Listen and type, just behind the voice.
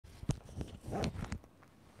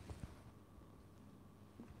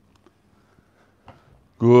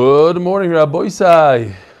Good morning, Rabbi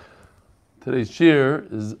Isai. Today's shir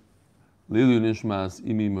is Lilu Nishmas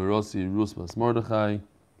Imi Merosi Rus Bas Mordechai,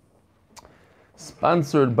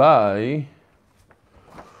 sponsored by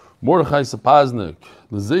Mordechai Sapaznik,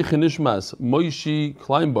 L'Zeiche Nishmas Moishi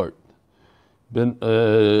Kleinbart, Ben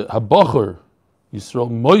Habacher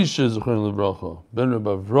Yisrael Moishe Zuchron Levracha, Ben Reb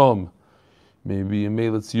Avram, maybe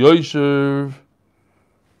Melitz Yoshev.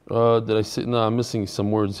 Did I say? No, I'm missing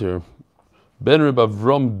some words here. Ben Reb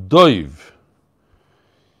Avram Doiv,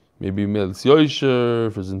 maybe Melitz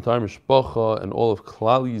Yosher for his entire mishpacha and all of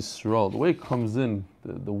Klal Yisrael. The way it comes in,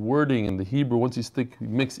 the wording in the Hebrew, once you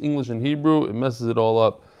mix English and Hebrew, it messes it all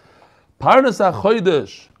up. Parnas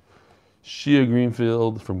HaChodesh, Shia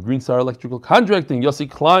Greenfield from Green Star Electrical Contracting, Yossi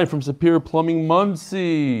Klein from Superior Plumbing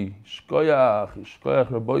Muncie, Shkoyach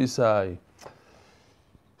Rabbi Isai.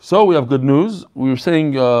 So we have good news. We were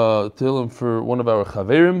saying Tehillim for one of our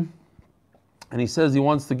Chaverim, and he says he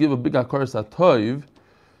wants to give a big hakaras hatoiv.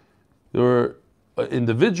 There were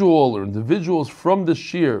individuals from the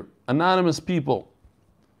shir, anonymous people,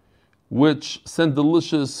 which sent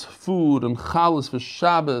delicious food and chalas for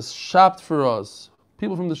Shabbos, shopped for us.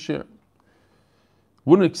 People from the shir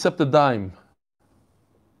wouldn't accept a dime.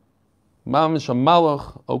 Mamish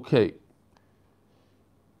malach, okay.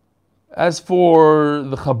 As for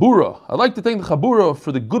the Chabura, I'd like to thank the Chabura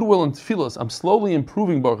for the goodwill and tefillas. I'm slowly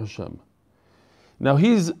improving, Baruch Hashem. Now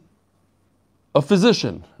he's a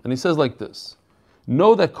physician, and he says like this: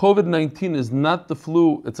 know that COVID-19 is not the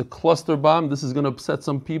flu, it's a cluster bomb. This is going to upset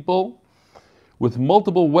some people with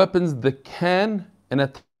multiple weapons that can, and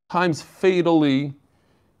at times fatally,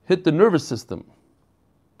 hit the nervous system.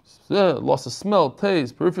 Loss of smell,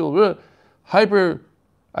 taste, peripheral, hyper,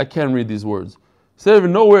 I can't read these words. Instead of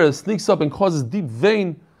nowhere, it sneaks up and causes deep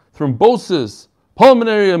vein thrombosis,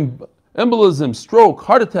 pulmonary embolism, stroke,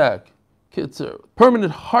 heart attack. Permanent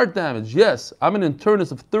heart damage. Yes, I'm an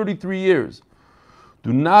internist of 33 years.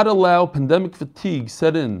 Do not allow pandemic fatigue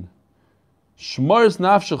set in. Shmaris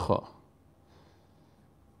nafshecha.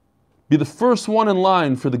 Be the first one in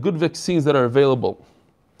line for the good vaccines that are available.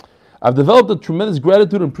 I've developed a tremendous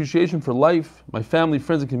gratitude and appreciation for life, my family,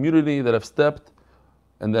 friends, and community that have stepped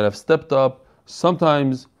up.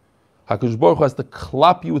 Sometimes HaKadosh Baruch Hu has to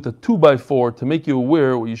clap you with a 2x4 to make you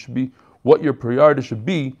aware what your priority should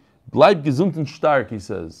be. Bleib gesund und stark, he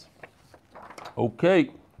says.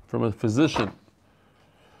 Okay, from a physician.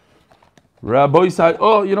 Rabbi Isai,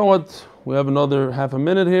 oh, you know what? We have another half a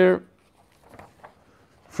minute here.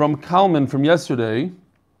 From Kalman from yesterday.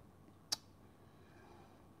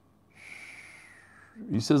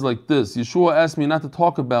 He says like this: Yeshua asked me not to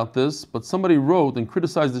talk about this, but somebody wrote and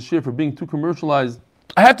criticized the shir for being too commercialized.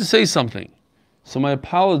 I have to say something, so my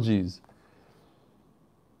apologies.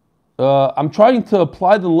 I'm trying to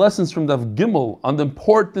apply the lessons from Daf Gimel on the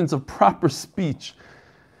importance of proper speech.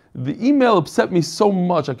 The email upset me so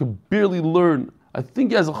much I could barely learn. I think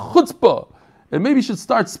he has a chutzpah, and maybe he should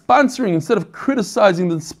start sponsoring instead of criticizing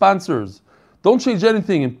the sponsors. Don't change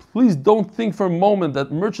anything, and please don't think for a moment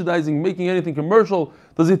that merchandising, making anything commercial,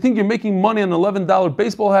 does he think you're making money on an $11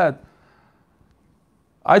 baseball hat?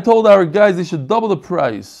 I told our guys they should double the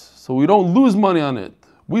price so we don't lose money on it.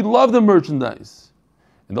 We love the merchandise.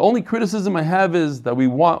 And the only criticism I have is that we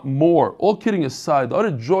want more. All kidding aside, the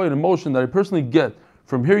utter joy and emotion that I personally get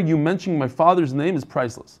from hearing you mentioning my father's name is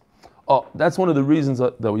priceless. Oh, that's one of the reasons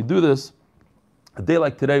that we do this. A day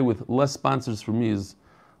like today with less sponsors for me is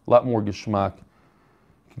a lot more geschmack.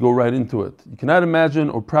 You can go right into it. You cannot imagine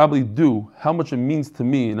or probably do how much it means to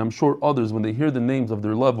me, and I'm sure others, when they hear the names of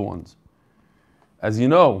their loved ones. As you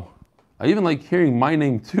know, I even like hearing my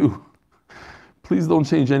name too. Please don't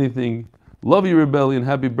change anything. Love you, Rebellion.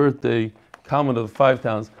 Happy birthday. Comment of the Five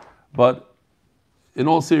Towns. But in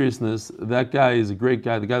all seriousness, that guy is a great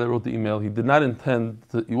guy. The guy that wrote the email, he did not intend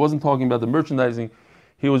to, he wasn't talking about the merchandising.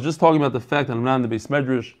 He was just talking about the fact that I'm not in the Beis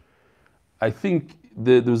Medrash. I think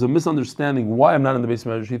there was a misunderstanding why I'm not in the Beis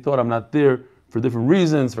Medrash. He thought I'm not there for different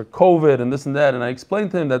reasons, for COVID and this and that. And I explained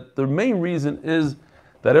to him that the main reason is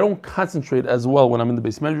that I don't concentrate as well when I'm in the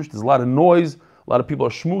Beis Medrash. There's a lot of noise, a lot of people are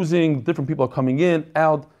schmoozing, different people are coming in,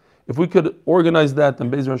 out. If we could organize that, then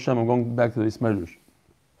Be'ezer Hashem, I'm going back to the Beis Medrash.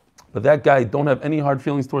 But that guy, don't have any hard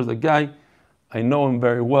feelings towards that guy. I know him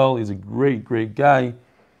very well. He's a great, great guy.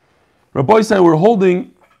 Rabbi Isai, we're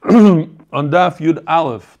holding on Daf Yud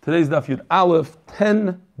Aleph. Today's Daf Yud Aleph,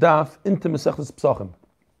 10 Daf into Masechtas Pesachim.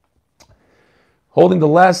 Holding the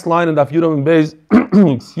last line in Daf Yud Aleph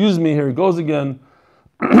Beis. Excuse me, here it goes again.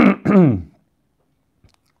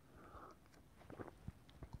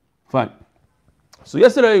 Fine. So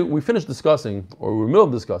yesterday we finished discussing, or we were in the middle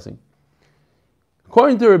of discussing,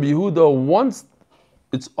 according to Rabbi Yehuda, once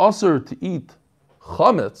it's also to eat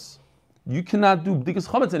chametz, you cannot do bdikas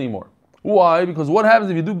chametz anymore. Why? Because what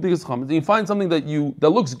happens if you do bdikas chametz and you find something that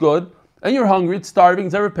looks good and you're hungry, it's starving,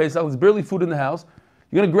 it's ever Pesach, there's barely food in the house,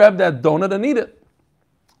 you're going to grab that donut and eat it.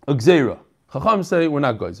 A gzeira. Chacham say we're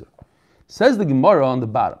not geyser. Says the Gemara on the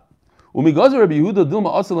bottom.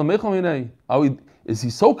 Is he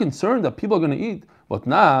so concerned that people are going to eat? But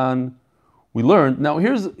nan, we learned. Now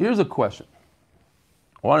here's a question.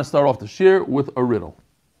 I want to start off the shir with a riddle.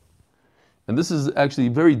 And this is actually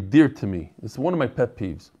very dear to me. It's one of my pet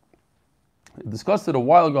peeves. I discussed it a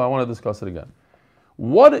while ago, I want to discuss it again.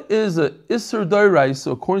 What is a Isser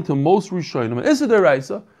D'Oraisa according to most Rishonim? An Isser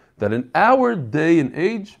D'Oraisa that in our day and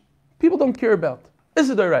age, people don't care about.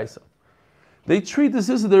 Isser D'Oraisa. They treat this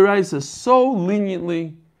Isser D'Oraisa so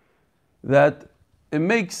leniently that it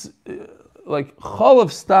makes, like,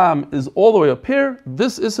 Chalav Stam is all the way up here.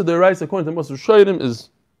 This Isser D'Oraisa according to most Rishonim is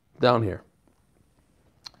down here.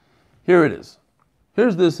 Here it is.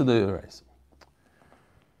 Here's the Isser D'Oraisa.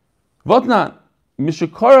 Vatnan,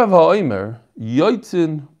 Mishakarav ha'omer,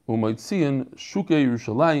 Yoitzin u'moitziin shukei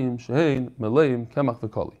Yerushalayim shehein meleim kemach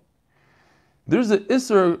v'koli. There's an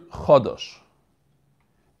Isser Chodosh,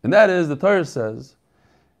 and that is, the Torah says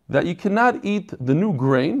that you cannot eat the new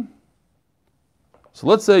grain. So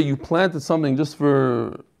let's say you planted something, just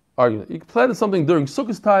for argument, you planted something during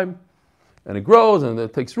Sukkot time, and it grows and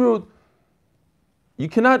it takes root. You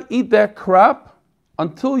cannot eat that crop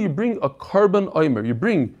until you bring a carbon omer. You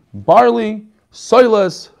bring barley,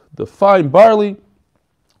 soiles, the fine barley,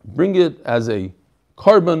 bring it as a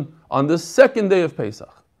carbon on the second day of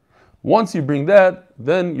Pesach. Once you bring that,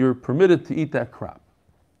 then you're permitted to eat that crop.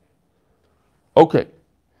 Okay,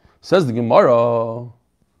 says the Gemara,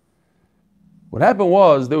 what happened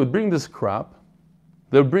was they would bring this crop,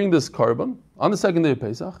 they would bring this carbon on the second day of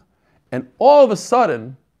Pesach, and all of a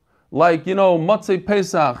sudden, like, Motzei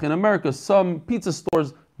Pesach in America, some pizza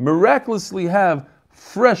stores miraculously have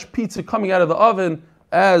fresh pizza coming out of the oven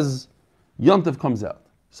as Yom Tov comes out.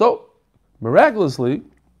 So, miraculously,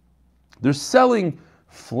 they're selling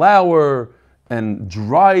flour and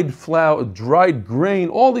dried grain,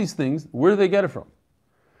 all these things. Where do they get it from?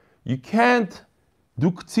 You can't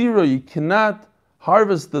do ktira, you cannot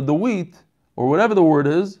harvest the wheat, or whatever the word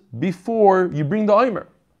is, before you bring the omer.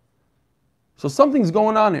 So something's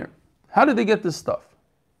going on here. How did they get this stuff?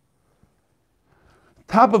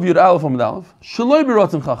 Top of Yud Aleph Amud Aleph, Shaloi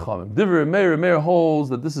b'ratzon chachamim. Divrei Meir holds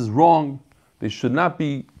that this is wrong. They shouldn't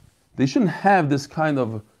have this kind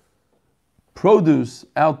of produce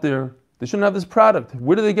out there. They shouldn't have this product.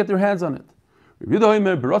 Where do they get their hands on it?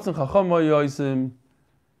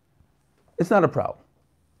 It's not a problem.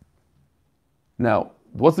 Now,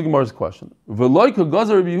 what's the Gemara's question?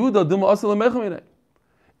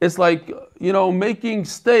 It's like, making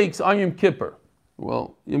steaks on Yom Kippur.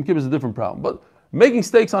 Well, Yom Kippur is a different problem, but making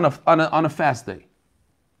steaks on a fast day.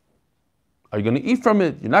 Are you going to eat from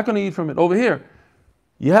it? You're not going to eat from it. Over here,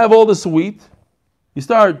 you have all this wheat. You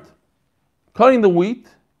start cutting the wheat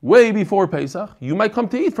way before Pesach. You might come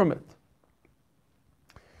to eat from it.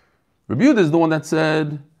 Rabbi Yehuda is the one that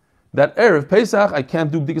said that Erev Pesach, I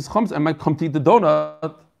can't do bdikas chametz. I might come to eat the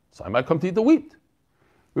donut, so I might come to eat the wheat.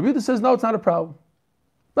 Rabbi Yehuda says, no, it's not a problem.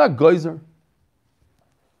 Not geyser.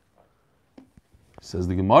 Says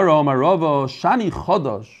the Gemara, Amarava, Shani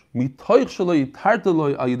Chodosh, Mitoich Shaloi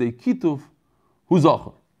Tartaloi Ayidei Kituf,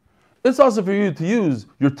 Huzacha. It's also for you to use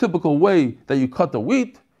your typical way that you cut the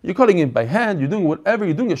wheat. You're cutting it by hand, you're doing whatever,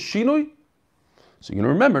 you're doing a shinoi. So you're going to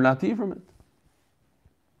remember not to eat from it.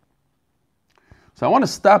 So I want to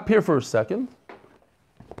stop here for a second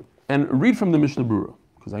and read from the Mishnah Berurah,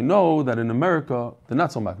 because I know that in America, they're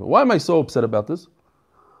not so macro. Why am I so upset about this?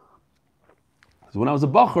 Because when I was a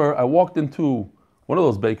bacher, I walked into one of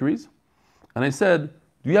those bakeries, and I said,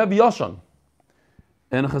 do you have Yoshan?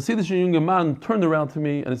 And a Hasidic young man turned around to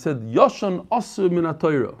me and it said, Yoshan Asur Min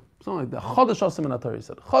HaTorah. Something like that. Chodesh Asur Min HaTorah, he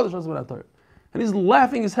said. Chodesh Asur Min HaTorah. And he's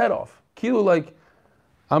laughing his head off. Kilu, like,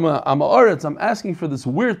 I'm a Aretz, I'm asking for this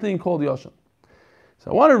weird thing called Yoshan.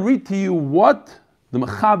 So I want to read to you what the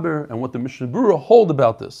Mechaber and what the Mishnah Berurah hold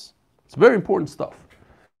about this. It's very important stuff.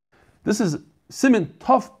 This is Siman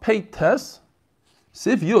Tov Pei Tes,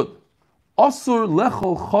 Sif Yud. Asur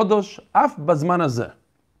lechol chodosh af bazman hazeh.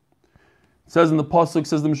 It says in the pasuk,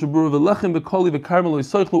 says the Mishnah Berurah, v'lechem v'koli v'karmel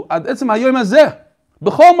v'yisoichlu ad etzem hayom hazeh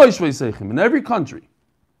b'chol moishvei seichim, in every country.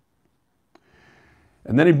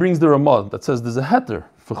 And then he brings the Ramah that says there's a heter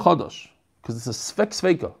for chodosh, because it's a svek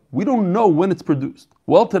sveika. We don't know when it's produced.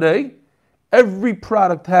 Well, today, every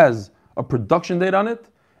product has a production date on it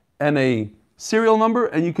and a serial number,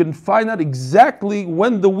 and you can find out exactly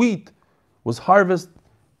when the wheat was harvested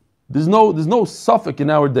There's no suffix in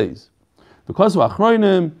our days. Because of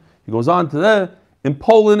Achronim, he goes on to that. In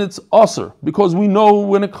Poland, it's Aser, because we know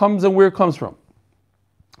when it comes and where it comes from.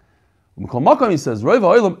 He says,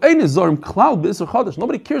 nobody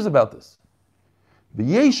cares about this.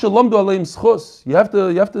 You have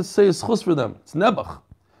to say a schus for them. It's nebach.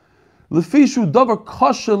 It's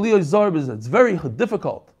very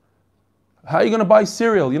difficult. How are you going to buy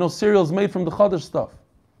cereal? You know, cereal is made from the Chadash stuff.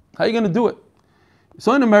 How are you going to do it?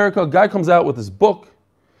 So in America, a guy comes out with this book.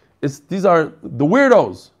 These are the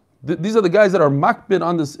weirdos. These are the guys that are makbid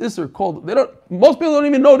on this Isser called, most people don't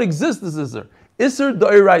even know it exists, this Isser. Isser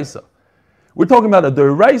D'Oraisa. We're talking about a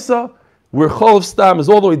D'Oraisa where Chol Stam is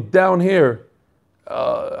all the way down here.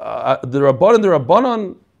 The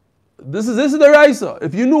Rabbanon, this is Isser D'Oraisa.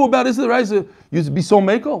 If you knew about Isser D'Oraisa, you'd be so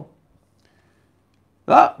makel.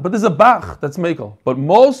 But there's a Bach that's makel. But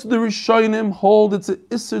most of the Rishonim hold it's a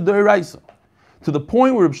Isser D'Oraisa. To the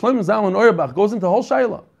point where Reb Shlomo Zalman Auerbach goes into whole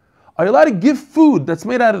Shaila. Are you allowed to give food that's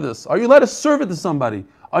made out of this? Are you allowed to serve it to somebody?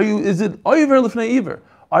 Is it oiver lifnei iver?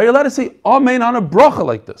 Are you allowed to say amen on a bracha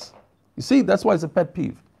like this? You see, that's why it's a pet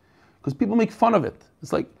peeve. Because people make fun of it.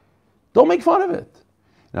 It's like, don't make fun of it.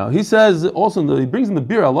 Now, he says also, he brings in the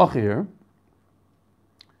Bir halacha here.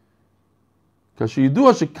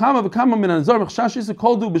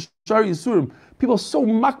 People are so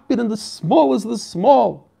makbid in the smallest of the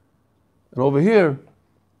small. And over here,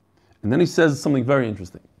 and then he says something very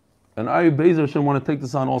interesting. And I, Be'ezer Hashem, want to take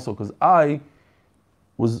this on also, because I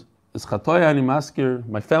was Eschatoya Ani Maskir,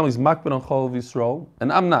 my family's makbid on Chol Yisrael,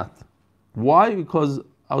 and I'm not. Why? Because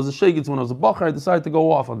I was a shegitz when I was a bachar, I decided to go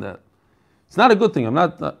off on that. It's not a good thing, I'm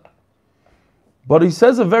not. But he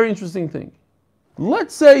says a very interesting thing.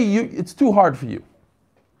 Let's say it's too hard for you.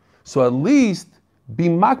 So at least be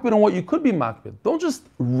makbid on what you could be makbid. Don't just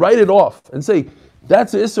write it off and say,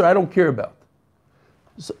 that's an Isser I don't care about.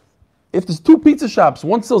 So, if there's two pizza shops,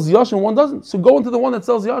 one sells yashin, one doesn't, so go into the one that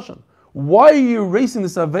sells yashin. Why are you erasing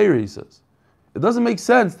this Aveira, he says? It doesn't make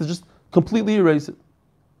sense to just completely erase it.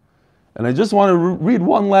 And I just want to read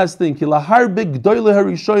one last thing. End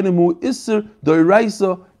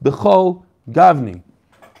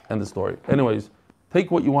the story. Anyways,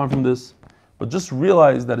 take what you want from this, but just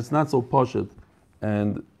realize that it's not so pashut,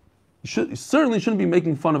 and you certainly shouldn't be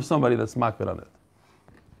making fun of somebody that's makbid on it.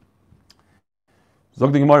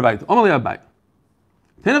 Zog the Gemara weiter. Omali Abai.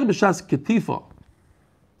 Tenach b'shas ketifa.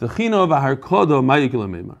 Techino v'harkodo ma'yikil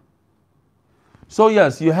meimar. So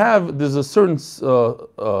yes, there's a certain,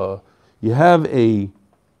 you have a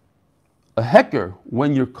hecker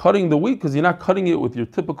when you're cutting the wheat, because you're not cutting it with your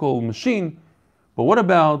typical machine. But what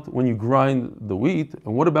about when you grind the wheat,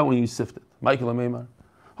 and what about when you sift it? Ma'yikil meimar.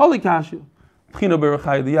 Holy kashya. Techino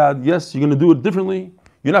b'rechai diyad. Yes, you're going to do it differently.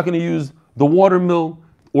 You're not going to use the water mill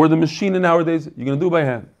or the machine in nowadays, you're going to do it by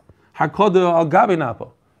hand. Hakoda al gabe napa.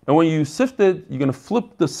 And when you sift it, you're going to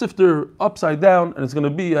flip the sifter upside down, and it's going to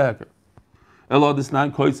be a hecker.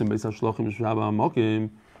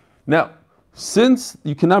 Now, since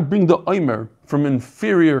you cannot bring the omer from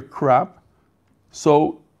inferior crop,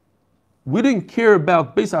 so we didn't care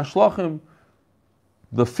about Beis HaShlachim,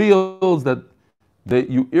 the fields that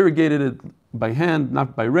you irrigated it by hand,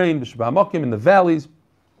 not by rain, in the valleys.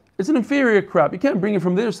 It's an inferior crop. You can't bring it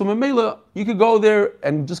from there. So Mamela, you could go there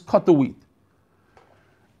and just cut the wheat.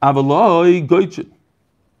 Avaloi goichet.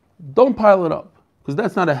 Don't pile it up, because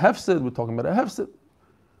that's not a hefsid. We're talking about a hefsid.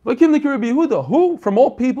 Vakim Nik Rabbi Yehuda. Who? From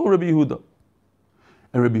all people, Rabbi Yehuda.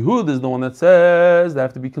 And Rabbi Yehuda is the one that says they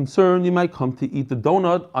have to be concerned. You might come to eat the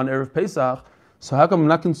donut on Erev Pesach. So how come I'm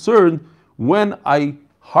not concerned when I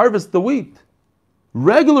harvest the wheat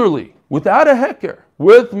regularly, without a hecker,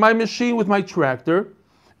 with my machine, with my tractor,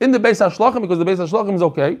 in the Beis HaShlachim, because the Beis HaShlachim is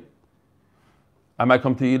okay. I might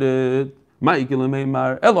come to eat it.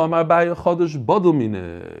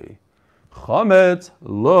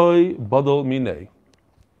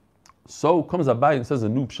 So comes Abai and says a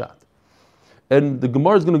new pshat. And the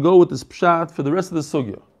Gemara is going to go with this pshat for the rest of the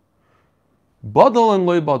sugya. Badal and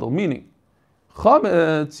loy badal, meaning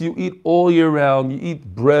chametz you eat all year round, you eat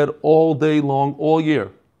bread all day long, all year.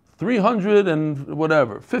 300 and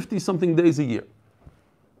whatever, 50 something days a year.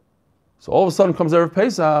 So all of a sudden comes Erev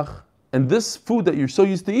Pesach, and this food that you're so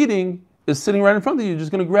used to eating is sitting right in front of you. You're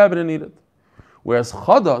just going to grab it and eat it. Whereas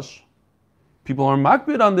Chadash, people are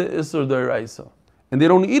makbid on the Isser D'Oraisa, and they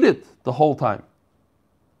don't eat it the whole time.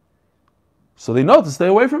 So they know to stay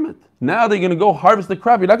away from it. Now they're going to go harvest the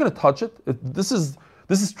crop. You're not going to touch it. This is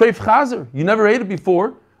treif chazer. You never ate it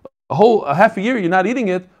before. A half a year you're not eating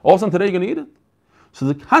it. All of a sudden today you're going to eat it. So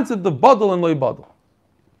the concept of badal and loy badal.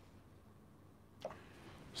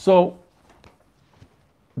 So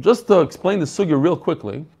just to explain the sugya real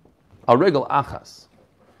quickly, a regel achas.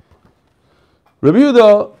 Rabbi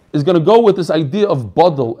Yehuda is going to go with this idea of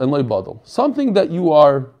badal and loy badal. Something that you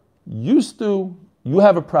are used to, you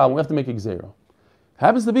have a problem, we have to make a gzeira.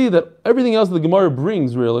 Happens to be that everything else that the Gemara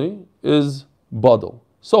brings really is badal.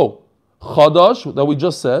 So, chadash, that we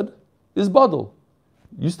just said, is badal.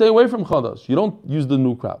 You stay away from chadash. You don't use the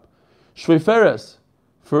new crop. Shveiferes,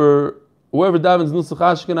 for whoever davens Nusach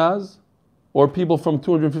Ashkenaz, or people from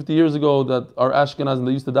 250 years ago that are Ashkenaz and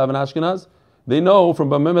they used to daven Ashkenaz, they know from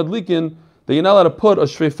Bameh Medlikin that you're not allowed to put a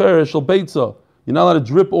shveiferes shel beitza. You're not allowed to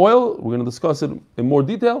drip oil. We're going to discuss it in more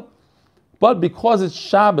detail. But because it's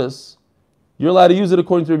Shabbos, you're allowed to use it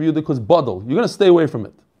according to Rabbi Yehuda because badal. You're going to stay away from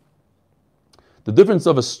it. The difference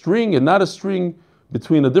of a string and not a string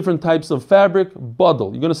between the different types of fabric,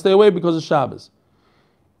 badal. You're going to stay away because of Shabbos.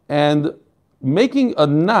 And making a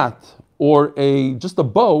knot or just a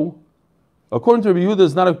bow, according to Rabbi Yehuda,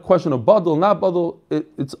 is not a question of badal, not badal.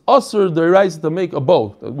 It's usher deraisa to make a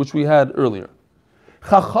bow, which we had earlier.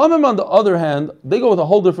 Chachamim, on the other hand, they go with a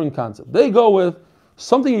whole different concept. They go with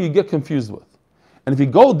something you get confused with. And if you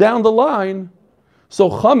go down the line, so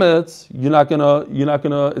chametz,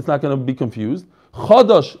 it's not gonna be confused.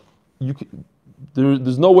 Chadash,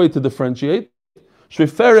 there's no way to differentiate.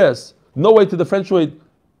 Shveiferes, no way to differentiate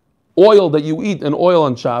oil that you eat and oil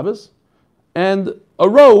on Shabbos. And a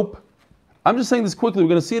rope, I'm just saying this quickly, we're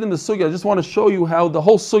going to see it in the sugya. I just want to show you how the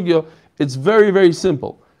whole sugya, it's very, very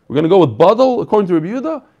simple. We're going to go with badal according to Rabbi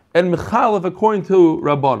Yehuda and mechalef according to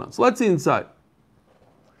Rabbanan. So let's see inside.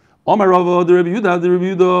 Omar Rava, the Rabbi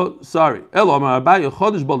Yehuda, sorry. Elo Omar Abaye,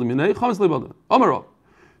 chodesh badal minei, chametz lebadal. Omar Rava,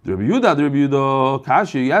 the Rabbi Yehuda,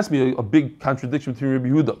 Kashi, he asked me a big contradiction between Rabbi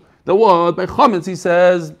Yehuda. That what? By chametz, he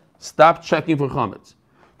says, stop checking for chametz,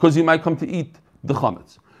 because you might come to eat the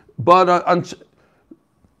chametz. But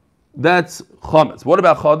that's chametz. What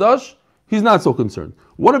about chadash? He's not so concerned.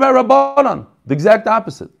 What about Rabbanan? The exact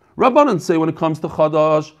opposite. Rabbanan say when it comes to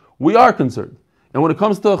chadash, we are concerned. And when it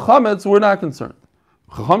comes to chametz, we're not concerned.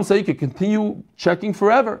 Chacham say you can continue checking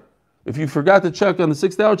forever. If you forgot to check on the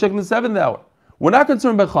 6th hour, check on the 7th hour. We're not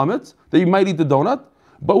concerned by chametz, that you might eat the donut,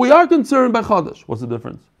 but we are concerned by chadash. What's the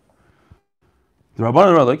difference? The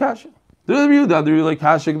Rabbanan are like kasha. They're like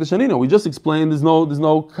kasha the shanina. We just explained there's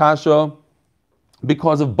no kasha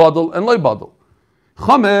because of badal and loy badal.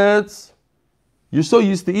 Chametz, you're so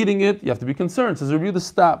used to eating it, you have to be concerned. Says Rabbi Yehuda,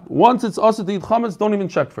 stop. Once it's also to eat chametz, don't even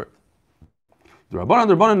check for it. The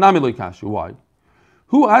Rabbanan nami loy kasha. Why?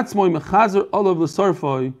 Who atzmoi mechazer olav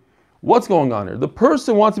l'sarfoi? What's going on here? The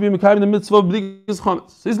person wants to be mekayim the mitzvah of b'dikas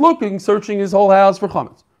chametz. He's looking, searching his whole house for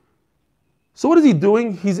chametz. So what is he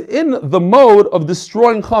doing? He's in the mode of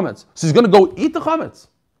destroying chametz. So he's going to go eat the chametz.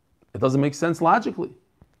 It doesn't make sense logically.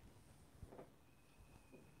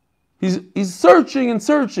 He's searching and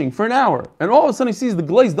searching for an hour, and all of a sudden he sees the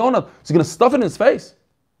glazed donut. So he's going to stuff it in his face.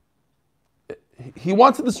 He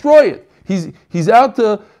wants to destroy it. He's out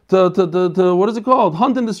to what is it called?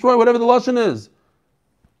 Hunt and destroy, whatever the lashon is.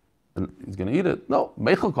 And he's going to eat it. No.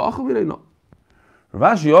 No.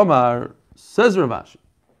 Rav Ashi Omar, says Rav Ashi,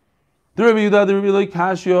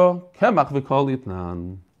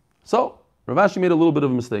 so Rav Ashi made a little bit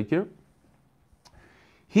of a mistake here.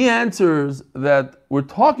 He answers that we're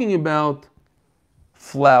talking about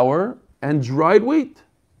flour and dried wheat.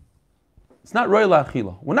 It's not roy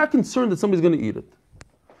la'achila. We're not concerned that somebody's going to eat it.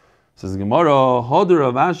 Says Gemara, Hoder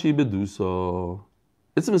Rav Ashi beduso.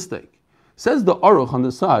 It's a mistake. Says the Aruch on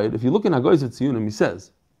the side, if you look in Hagoyes Tziyunim, he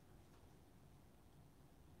says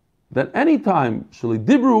that anytime Shali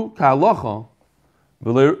Dibru Ka'alacha,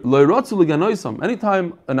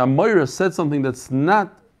 anytime an Amoira said something that's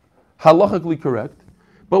not halachically correct,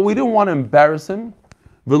 but we didn't want to embarrass him,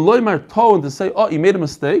 and to say, oh, he made a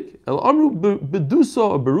mistake, El Amru Bedusa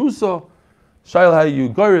or Berusa, Shail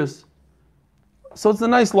Hayu Goris. So it's a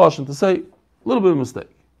nice lashon to say, a little bit of a mistake.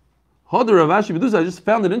 Hoder Rav Ashi Bedusa, I just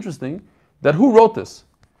found it interesting that who wrote this?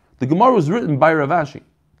 The Gemara was written by Rav Ashi,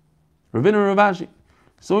 Ravina Rav Ashi.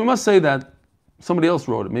 So we must say that somebody else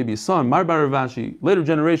wrote it, maybe his son, Marbar Rav Ashi. Later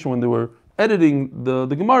generation, when they were editing the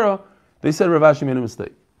Gemara, they said Rav Ashi made a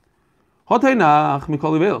mistake. What's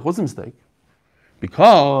the mistake?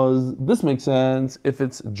 Because this makes sense if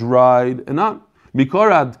it's dried and not. But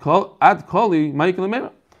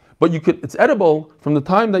it's edible from the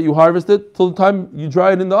time that you harvest it till the time you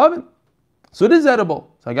dry it in the oven. So it is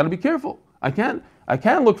edible. So I got to be careful. I can't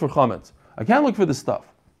look for chametz. I can't look for this stuff.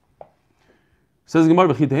 Says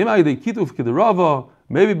Gemara,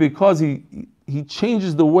 maybe because he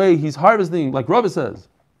changes the way he's harvesting, like Rava says.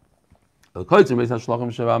 At the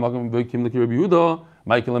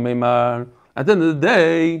end of the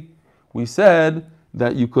day, we said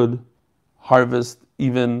that you could harvest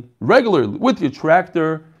even regularly with your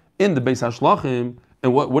tractor in the Beis Hashlachim.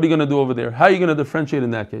 And what are you going to do over there? How are you going to differentiate in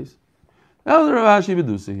that case?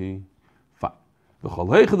 Fine. A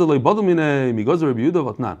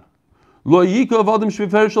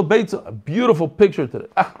beautiful picture today.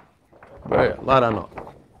 Very, a lot I know.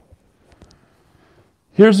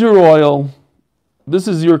 Here's your oil. This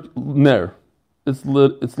is your ner. It's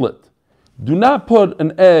lit. Do not put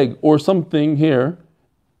an egg or something here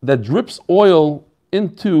that drips oil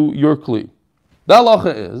into your kli. The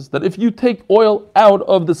halacha is that if you take oil out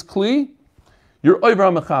of this kli, you're over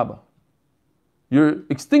mechaba. You're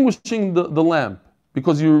extinguishing the lamp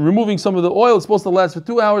because you're removing some of the oil. It's supposed to last for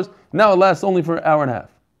 2 hours. Now it lasts only for an hour and a half.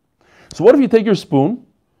 So what if you take your spoon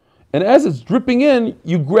and as it's dripping in,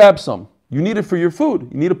 you grab some. You need it for your food.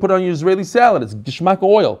 You need to put it on your Israeli salad. It's gishmak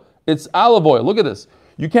oil. It's olive oil. Look at this.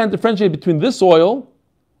 You can't differentiate between this oil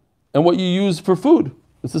and what you use for food.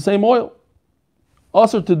 It's the same oil.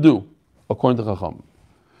 Also to do, according to Chacham.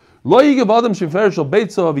 Lo yigav adam shefer shel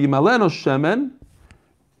beitza v'yimaleno shemen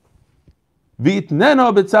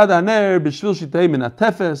v'yitneno b'tzad haner b'shvil shitei min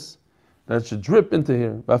atefes, that should drip into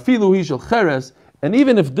here. V'afilu hi shel cheres, and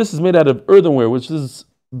even if this is made out of earthenware, which is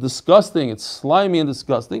disgusting, it's slimy and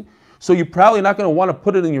disgusting, so you're probably not going to want to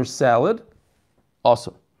put it in your salad.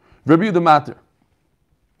 Also, Rabbi Yehuda matter.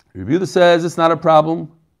 Rabbi Yehuda says it's not a problem.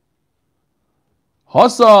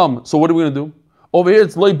 Hassam. So what are we going to do? Over here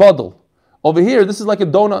it's loy badal. Over here, this is like a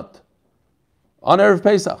donut on Erev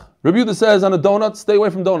Pesach. Rabbi Yehuda says on a donut, stay away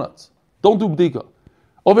from donuts. Don't do bdika.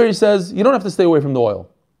 Over here he says, you don't have to stay away from the oil.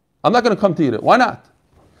 I'm not going to come to eat it. Why not?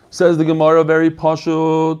 Says the Gemara, very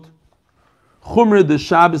pashut. Chumrid the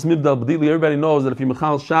Shabbos mibdal b'dili. Everybody knows that if you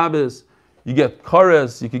mechal Shabbos, you get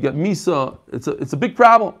kares, you could get misa. It's a big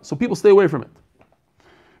problem. So people stay away from it.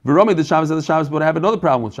 V'rami the Shabbos says the Shabbos, but I have another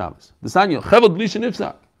problem with Shabbos. The Sanya chevod bli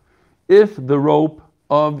shenifsak. If the rope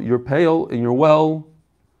of your pail in your well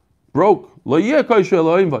broke,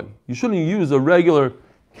 you shouldn't use a regular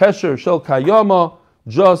kesher shel kayama.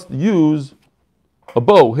 Just use a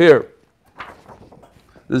bow. Here,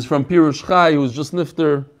 this is from Pirush Chai, who's just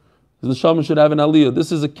nifter. The shaman should have an aliyah.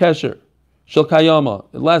 This is a kesher shel kayama.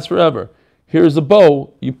 It lasts forever. Here's a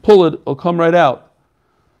bow. You pull it, it'll come right out.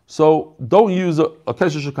 So don't use a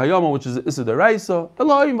kesher shel kayama, which is issa deraisa.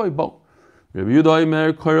 Elohim vaybo. Rabbi Yehuda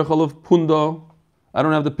Omer korech of punda. I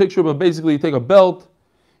don't have the picture, but basically you take a belt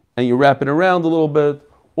and you wrap it around a little bit.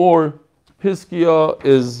 Or piskia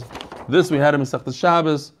is this. We had in Masechtas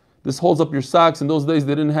Shabbos. This holds up your socks. In those days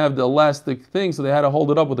they didn't have the elastic thing, so they had to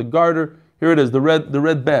hold it up with a garter. Here it is, the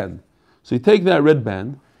red band. So you take that red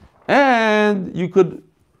band and you could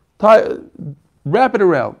wrap it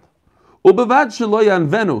around. Ubevad shelo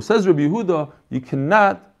yanvenu, says Rabbi Yehuda, you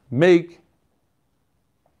cannot make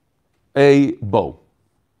a bow.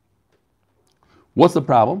 What's the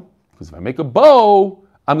problem? Because if I make a bow,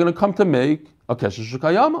 I'm going to come to make a kesher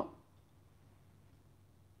shekayama.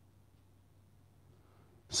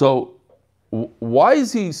 So why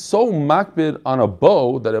is he so makbid on a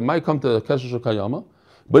bow that it might come to a kesher shekayama,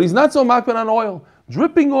 but he's not so makbid on oil?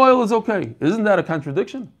 Dripping oil is okay. Isn't that a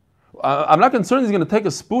contradiction? I'm not concerned he's going to take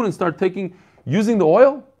a spoon and start using the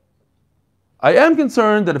oil. I am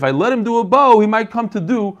concerned that if I let him do a bow, he might come to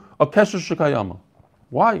do a kesher shekayama.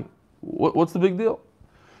 Why? What's the big deal?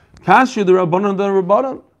 Kashya the Rabbanan the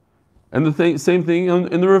Rabbanan. And the same thing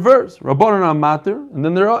in the reverse. Rabbanan are matter, and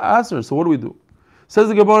then they're aser. So what do we do? Says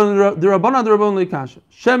the Rabbanan the Rabbanan lekasha.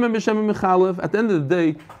 Shemem b'shemem mechalef. At the end of the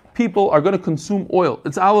day, people are going to consume oil.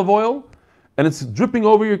 It's olive oil, and it's dripping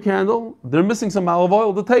over your candle. They're missing some olive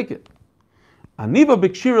oil to take it. Aniva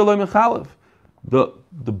b'kshira lo mechalef. The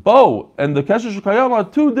bow and the kesher shekayama are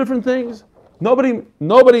two different things. Nobody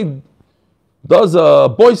does a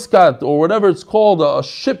Boy Scout or whatever it's called, a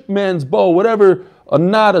shipman's bow, whatever, a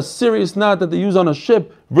knot, a serious knot that they use on a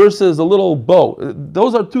ship versus a little bow.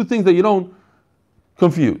 Those are two things that you don't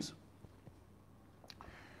confuse.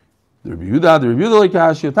 The Rabbi Yehuda like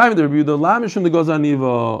Ashia, time the Rabbi Yehuda, Lamishum the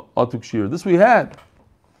Gozaniva Atukshir. This we had.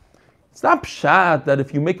 It's not pshat that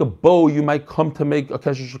if you make a bow, you might come to make a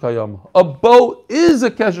kesher shekayama. A bow is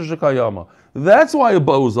a kesher shekayama. That's why a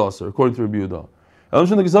bow is also, according to Rabbi Yehuda.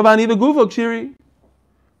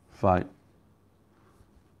 Fine.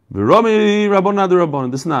 V'rami Rabbanan the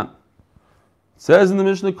Rabbanan. This is not. It says in the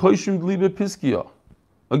Mishnah, Koishim Dlibe Piskia.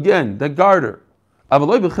 Again, that garter.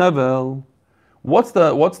 Avaloi b'chevel. What's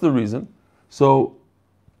the reason? So,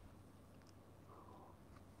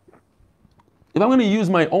 if I'm going to use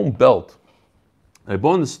my own belt, I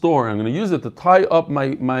bought in the store, I'm going to use it to tie up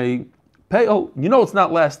my pail. You know it's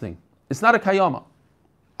not lasting. It's not a kayama.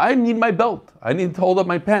 I need my belt. I need to hold up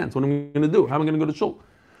my pants. What am I going to do? How am I going to go to shul?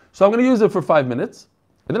 So I'm going to use it for 5 minutes,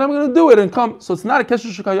 and then I'm going to do it and come. So it's not a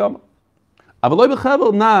kesher shekayama. Avaloi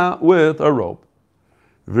bechevel na with a rope.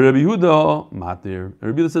 Rabbi Yehuda matir.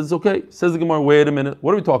 Rabbi Yehuda says it's okay. Says the Gemara, wait a minute.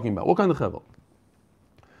 What are we talking about? What kind of chevel?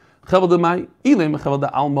 Chevel de mai, ilim chevel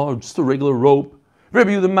de alma, or just a regular rope.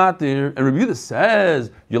 Rabbi Yehuda matir, and Rabbi Yehuda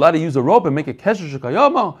says you're allowed to use a rope and make a kesher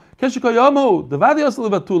shekayama. Kesher shekayama, devadi asli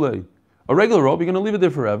batule. A regular rope, you're going to leave it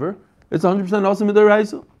there forever. It's 100% awesome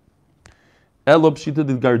midaraisa. Elo pshita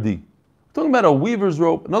de gardi. We're talking about a weaver's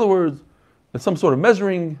rope. In other words, it's some sort of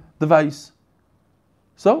measuring device.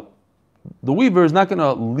 So the weaver is not going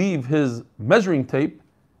to leave his measuring tape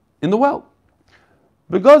in the well.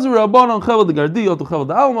 Because Rabbanan chevel de gardi or chevel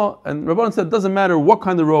de alma, and Rabbanan said, it doesn't matter what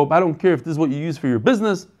kind of rope. I don't care if this is what you use for your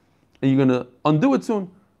business, and you're going to undo it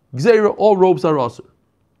soon. Gzeira, all ropes are asur.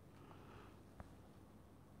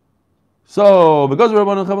 So because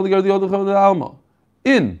Rabbanan chevel de gardi or chevel de alma,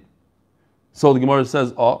 so the Gemara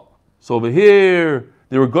says, so over here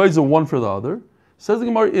there were guys of one for the other. Says the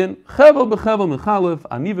Gemara in chevel bechevel mechalef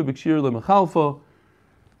aniva b'kshir lemechalfa.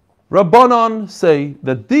 Rabbanan say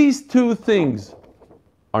that these two things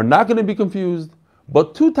are not going to be confused,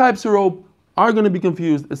 but two types of rope are going to be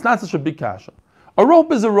confused. It's not such a big kasha. A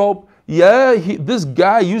rope is a rope. Yeah, this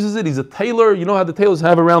guy uses it. He's a tailor. You know how the tailors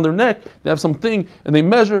have around their neck. They have something and they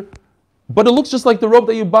measure, but it looks just like the rope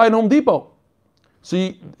that you buy at Home Depot. So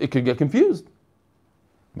it could get confused.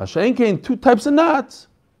 Mashain came two types of knots.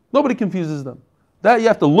 Nobody confuses them. That you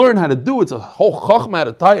have to learn how to do. It's a whole chachma how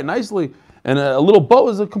to tie it nicely. And a little bow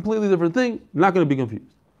is a completely different thing. You're not going to be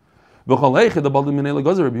confused. It's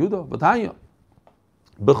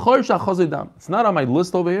not on my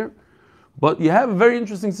list over here, but you have a very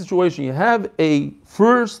interesting situation. You have a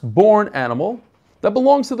firstborn animal that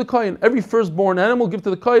belongs to the kohen. Every firstborn animal give to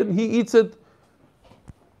the kohen. He eats it.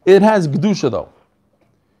 It has gedusha though.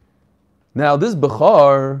 Now this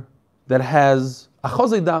bechar that has a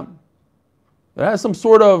chazedam, it has some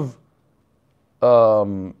sort of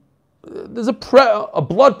there's a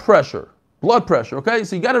blood pressure. Okay,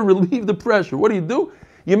 so you got to relieve the pressure. What do?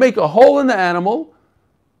 You make a hole in the animal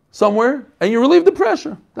somewhere and you relieve the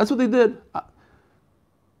pressure. That's what they did.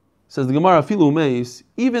 Says the Gemara, afilu meis,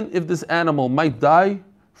 even if this animal might die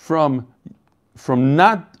from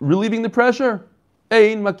not relieving the pressure,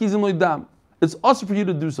 ein makizim loidam. It's also for you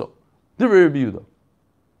to do so. Rabbi Yehuda.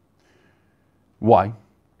 Why?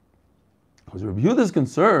 Because Rabbi Yehuda is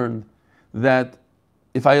concerned that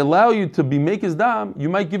if I allow you to be make his dam, you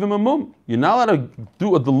might give him a mum. You're not allowed to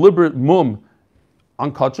do a deliberate mum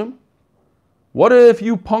on kachim. What if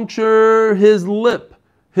you puncture his lip,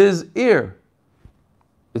 his ear?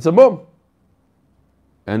 It's a mum.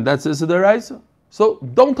 And that's Issa Deraisa. So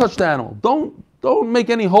don't touch the animal. Don't make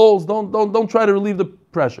any holes. Don't try to relieve the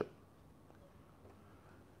pressure.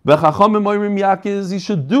 He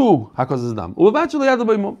should do hakazas dam.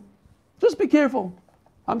 Just be careful.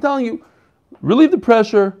 I'm telling you, relieve the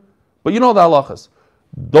pressure, but you know the halachas.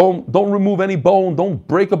 Don't remove any bone. Don't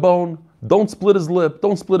break a bone. Don't split his lip.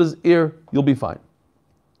 Don't split his ear. You'll be fine.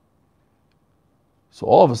 So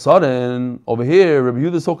all of a sudden, over here, Rabbi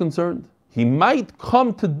Yehuda is so concerned. He might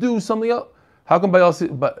come to do something else. How come by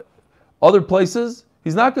other places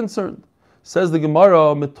he's not concerned? Says the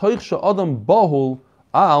Gemara, "Metoich she'adam bahul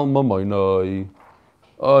al mamoinoi."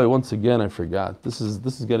 Oh, once again I forgot. This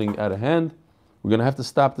is getting out of hand. We're going to have to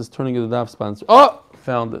stop this turning of the daf sponsor. Oh,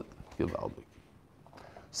 found it.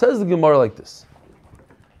 Says the Gemara like this.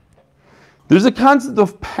 There's a concept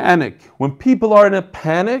of panic. When people are in a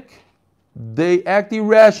panic, they act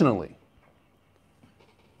irrationally.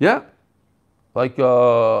 Yeah? Like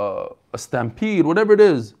a stampede, whatever it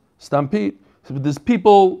is. Stampede. So there's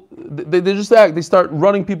people, they just act. They start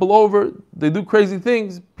running people over. They do crazy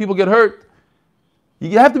things. People get hurt.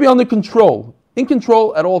 You have to be under control. In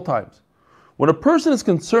control at all times. When a person is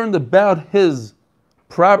concerned about he's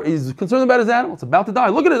concerned about his animal, it's about to die.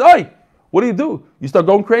 Look at it, oi! What do? You start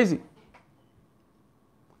going crazy.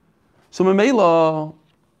 So Memela,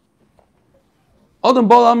 Adam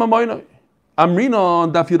Bal Amamoino, Amrina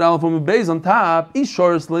on Daf Yud Aleph on Beis on top,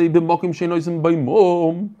 Isharsly b'mokim sheinoisim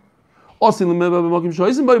b'imum, Osin l'meba b'mokim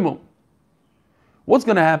sheinoisim b'imum. What's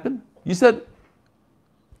going to happen? You said,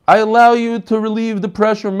 I allow you to relieve the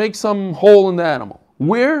pressure, make some hole in the animal.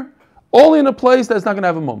 Where? Only in a place that's not going to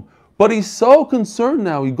have a mum. But he's so concerned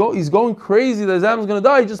now. He's going crazy that his animal's going to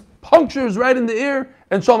die. He just punctures right in the ear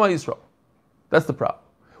and Shema Yisrael. That's the problem.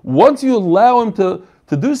 Once you allow him to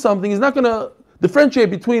do something, he's not going to differentiate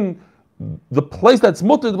between the place that's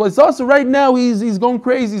mutter, the place also. Right now, he's going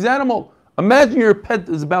crazy. He's animal. Imagine your pet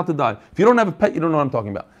is about to die. If you don't have a pet, you don't know what I'm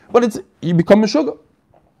talking about. But you become a sugar.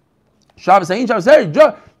 Shabbos Ein, Shabbos Hey,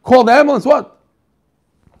 call the ambulance. What?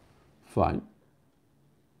 Fine.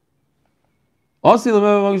 So this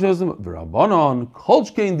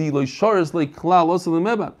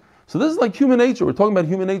is like human nature. We're talking about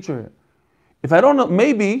human nature here. If I don't know,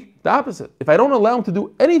 maybe the opposite. If I don't allow him to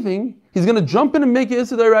do anything, he's going to jump in and make it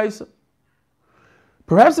Issa D'Oraisa.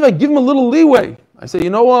 Perhaps if I give him a little leeway, I say, you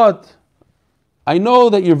know what? I know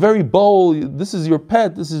that you're very bold. This is your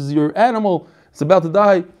pet. This is your animal. It's about to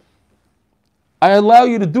die. I allow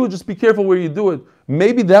you to do it. Just be careful where you do it.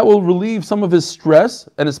 Maybe that will relieve some of his stress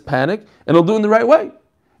and his panic, and he'll do it in the right way.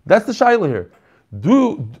 That's the shaila here.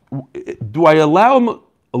 Do I allow him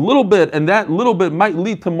a little bit, and that little bit might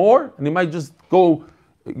lead to more, and he might just go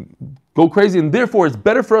crazy, and therefore it's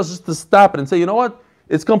better for us just to stop it and say, you know what?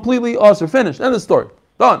 It's completely us or finished. End of the story.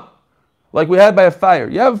 Done. Like we had by a fire.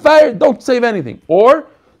 You have a fire, don't save anything. Or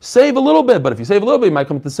save a little bit, but if you save a little bit, you might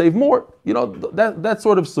come to save more. You know, that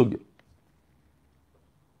sort of sugya.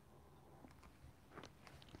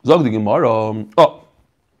 Zog the Gemara.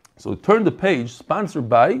 So turn the page, sponsored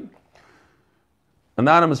by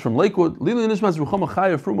Anonymous from Lakewood. Lili Nishmas Ruchama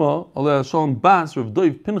Chaya Fruma Aleh Shalom Bas Rav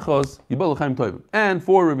Doiv Pinchas Yibal Chaim Tovim. And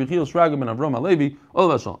for Rabbi Chiel Shragim and Avram Alevi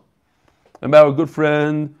Olav Shalom. And by our good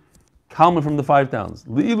friend Kalman from the Five Towns.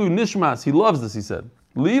 Li'ilu Nishmas, he loves this, he said.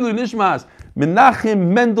 Li'ilu Nishmas, Menachem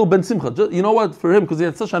Mendel Ben Simcha. You know what, for him, because he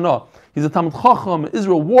had such a know. He's a Talmud Chacham,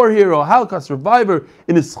 Israel war hero, a Holocaust survivor.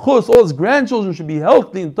 In his chus, all his grandchildren should be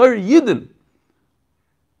healthy, the entire Yidden.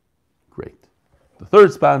 Great. The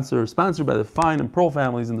third sponsor, sponsored by the Fine and Pearl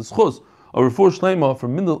families in the chus of Refuah Shleima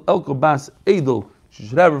from Mindel Elko Bas Edel. She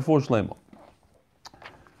should have Refuah Shleima.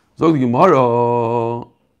 Zog the Gemara.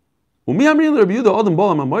 Umi Amri Rabbi Yehuda Adam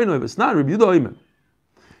Bolam Amoyno. It's not Rabbi Yehuda Oimer.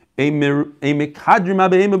 A mekadrim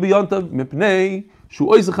abeim beyontav mipnei shu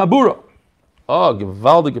oisach habura. Oh,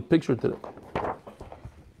 gewaldige picture today.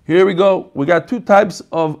 Here we go. We got two types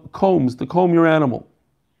of combs to comb your animal.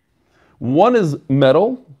 One is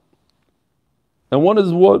metal, and one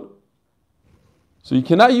is wood. So you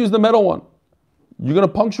cannot use the metal one. You're going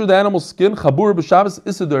to puncture the animal's skin. Chabura b'Shabbos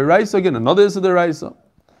Issa D'Oraisa. Again, another Issa D'Oraisa.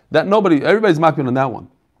 That everybody's mocking on that one.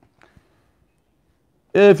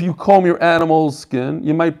 If you comb your animal's skin,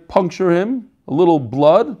 you might puncture him, a little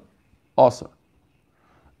blood, awesome.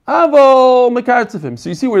 Avo mekartzefim. So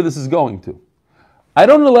you see where this is going to. I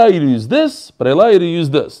don't allow you to use this, but I allow you to use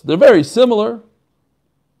this. They're very similar.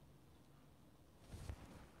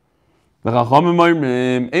 You can't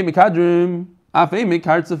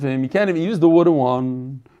even use the wooden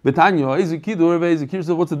one. What's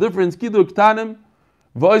the difference?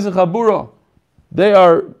 They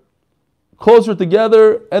are closer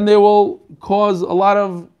together, and they will cause a lot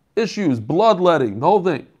of issues, bloodletting, the whole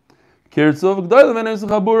thing. These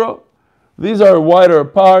are wider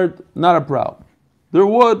apart, not a problem. They're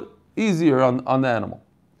wood, easier on the animal.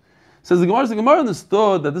 Says the Gemara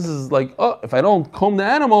understood that this is like, if I don't comb the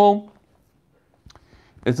animal,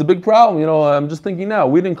 it's a big problem. You know, I'm just thinking now,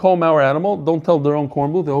 we didn't comb our animal. Don't tell their own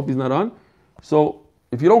corn booth. I hope he's not on. So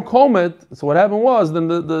if you don't comb it, so what happened was,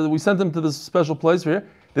 then we sent him to this special place here.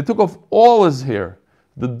 They took off all his hair.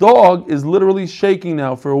 The dog is literally shaking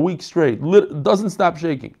now for a week straight. Doesn't stop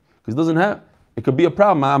shaking because doesn't have. It could be a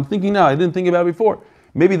problem. I'm thinking now. I didn't think about it before.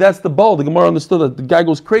 Maybe that's the bull. The Gemara understood that the guy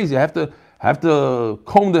goes crazy. I have to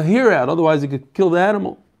comb the hair out, otherwise it could kill the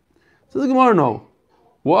animal. So the Gemara, no.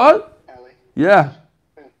 What? Ellie, Yeah.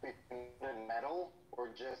 metal or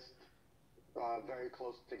just very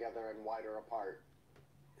close together and wider apart?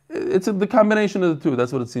 It's the combination of the two.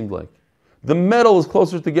 That's what it seemed like. The metal is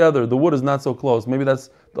closer together. The wood is not so close. Maybe that's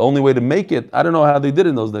the only way to make it. I don't know how they did it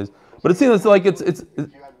in those days. But it seems like it's If you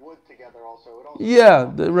had wood together also, it also yeah,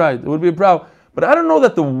 right. It would be a problem. But I don't know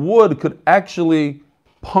that the wood could actually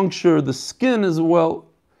puncture the skin as well.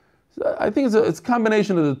 I think it's a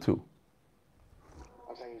combination of the two.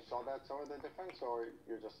 I'm saying you saw that sort of the difference, or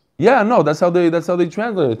you're just Yeah, no, that's how they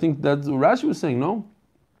translate it. I think that's what Rashi was saying, no?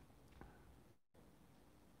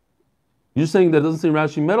 You're saying that doesn't say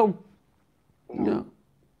Rashi metal? Yeah.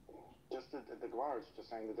 just the Gemara is just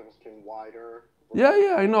saying the difference between wider.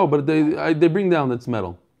 Yeah, I know, but they bring down that's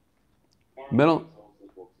metal. Metal.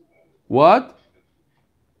 What?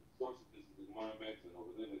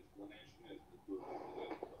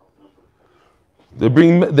 They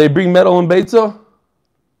bring metal and beitza?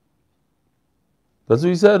 That's what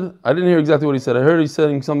he said? I didn't hear exactly what he said. I heard he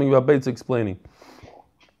saying something about beitza explaining.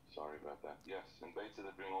 Sorry about that. Yes, and beitza they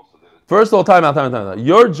bring also the... First of all, time out.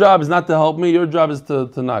 Your job is not to help me. Your job is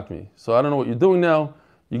to knock me. So I don't know what you're doing now.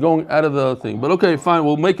 You're going out of the thing. But okay, fine.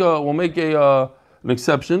 We'll make an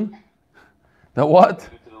exception. That what? To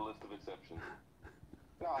the list of exceptions.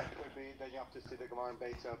 No, it could be that you have to see the Gemara and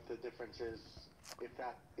base up the differences.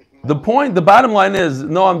 The point, the bottom line is,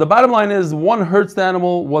 Noam, the bottom line is one hurts the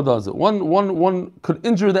animal, one doesn't. One could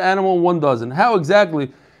injure the animal, one doesn't. How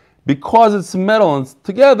exactly? Because it's metal and it's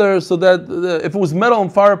together, so that if it was metal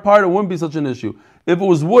and far apart, it wouldn't be such an issue. If it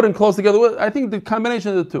was wood and close together, I think the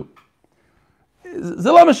combination of the two.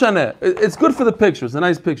 It's good for the picture. It's a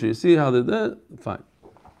nice picture. You see how they fine.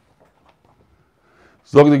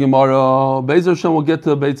 Zog the Gemara. Bezer Hashem will get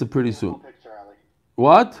to Beitza pretty soon. Picture, Ali.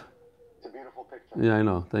 What? It's a beautiful picture. Yeah, I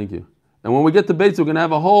know. Thank you. And when we get to Beitza, we're going to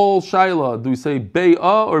have a whole shaila. Do we say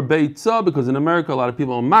Bei'ah or Beitza? Because in America, a lot of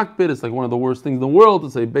people are makbid. It's like one of the worst things in the world to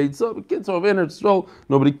say Beitza. But kids are of inner stroll.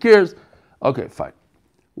 Nobody cares. Okay, fine.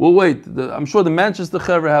 We'll wait. I'm sure the Manchester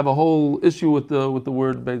Chevra have a whole issue with the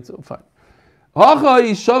word Beitza. Fine. Who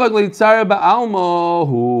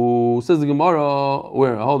says the Gemara?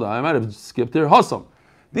 Where? Hold on. I might have skipped here. Hasam.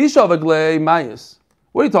 Mayas.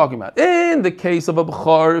 What are you talking about? In the case of a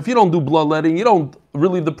b'char, if you don't do bloodletting, you don't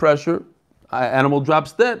relieve the pressure, animal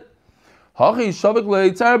drops dead. So you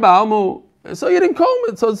didn't comb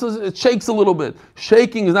it, so it shakes a little bit.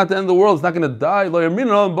 Shaking is not the end of the world, it's not going to die.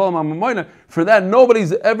 For that,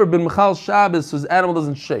 nobody's ever been Michal Shabbos, so his animal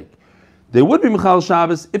doesn't shake. They would be Michal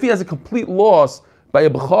Shabbos if he has a complete loss by a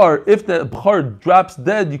b'char. If the b'char drops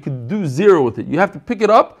dead, you could do zero with it. You have to pick it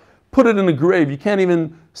up, put it in a grave. You can't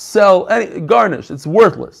even sell any garnish. It's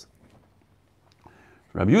worthless.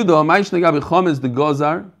 Rabbi Yehuda, Ma'ishne Chametz the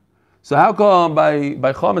Gozar. So how come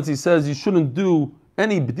by Chametz he says you shouldn't do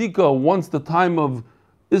any bdika once the time of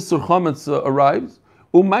Isser Chametz arrives?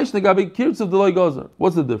 U'Ma'ishne Gabi Kirtzav the Loy Gozar.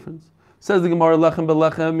 What's the difference? Says the Gemara, Lechem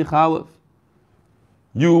belechem michalef.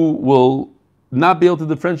 You will not be able to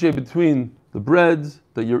differentiate between the breads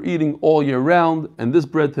that you're eating all year round and this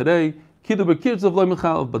bread today.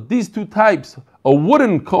 But these two types, a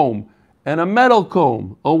wooden comb and a metal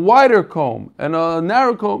comb, a wider comb and a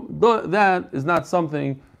narrow comb, that is not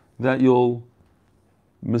something that you'll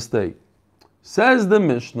mistake. Says the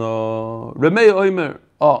Mishnah, Remei Oimer.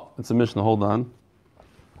 Oh, it's a Mishnah, hold on.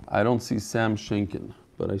 I don't see Sam Schenken,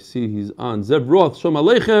 but I see he's on. Zev Roth, Shalom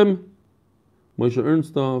Aleichem. Moshe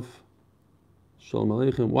Ernstov, Shalom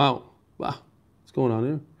Aleichem. Wow, what's going on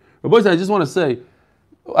here? Rabbi, I just want to say,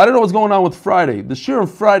 I don't know what's going on with Friday. The shir on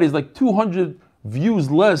Friday is like 200 views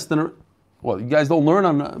less than. Well, you guys don't learn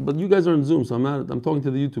on, but you guys are on Zoom, so I'm talking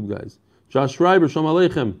to the YouTube guys. Josh Schreiber, Shalom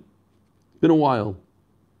Aleichem. It's been a while.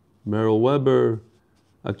 Merrill Weber,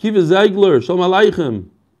 Akiva Zeigler, Shalom Aleichem.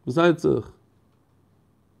 Besides, the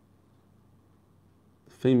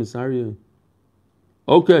famous Arya.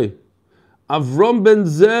 Okay. Avram Ben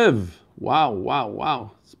Zev.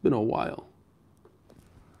 Wow. It's been a while.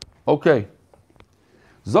 Okay.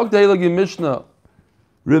 Zog Deilagi Mishnah.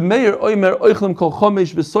 Remeir Oimer Oichlem Kol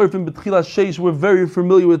Chomesh Besorfim Betchila Sheish. We're very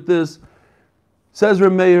familiar with this. Says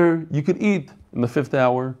Remeir, you could eat in the 5th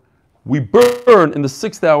hour. We burn in the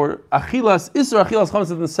 6th hour. Achilas Isra Achilas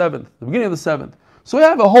Chametz in the 7th, the beginning of the 7th. So we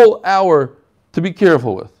have a whole hour to be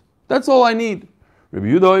careful with. That's all I need. Rabbi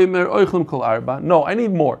Yehuda Oimer Oichlem Kol Arba. No, I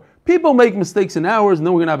need more. People make mistakes in hours, and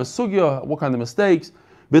then we're going to have a sugya, what kind of mistakes.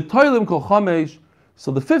 B'toilim kol chamesh.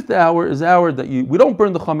 So the 5th hour is hour that we don't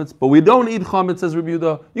burn the chametz, but we don't eat chametz, says Rabbi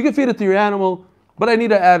Yehuda. You can feed it to your animal, but I need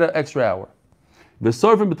to add an extra hour.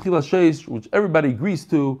 V'sorfim b'tchila sheish, which everybody agrees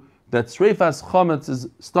to, that sreifas chametz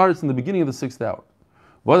starts in the beginning of the 6th hour.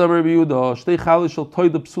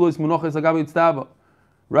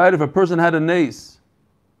 Right, if a person had a nace,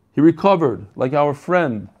 he recovered, like our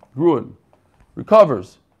friend Gruen,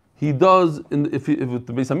 recovers. He does, if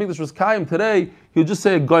the Beis HaMikdash was Kaim today, he would just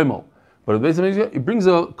say a goimel. But if the Beis HaMikdash, he brings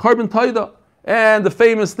a carbon taida. And the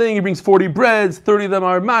famous thing, he brings 40 breads, 30 of them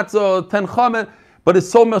are matzah, 10 chametz. But it's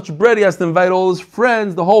so much bread, he has to invite all his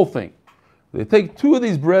friends, the whole thing. They take 2 of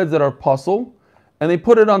these breads that are puzzle, and they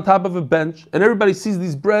put it on top of a bench, and everybody sees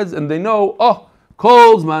these breads, and they know,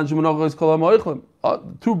 kols man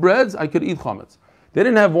 2 breads, I could eat chametz. They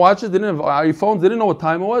didn't have watches, they didn't have iPhones, they didn't know what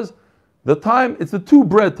time it was. The time, it's the 2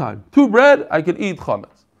 bread time. 2 bread, I could eat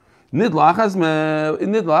chametz. Nidlachas,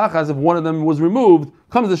 if one of them was removed,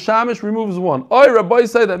 comes the shamish, removes one. Rabbi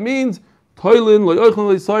say that means toilin,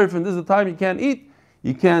 and this is the time you can't eat,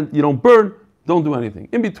 you don't burn, don't do anything.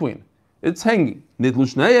 In between. It's hanging. But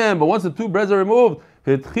once the 2 breads are removed,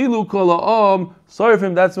 that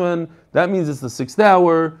means it's the 6th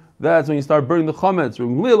hour, that's when you start burning the chametz.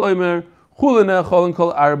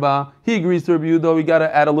 He agrees to Rabbi Yehuda, we got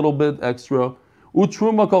to add a little bit extra.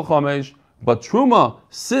 Utruma kol chamesh. But truma,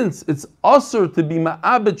 since it's usher to be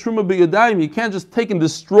ma'abed truma b'yadayim, you can't just take and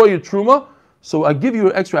destroy your truma. So I give you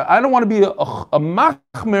an extra. I don't want to be a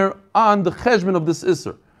machmer on the cheshbon of this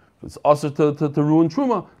isser. It's usher to ruin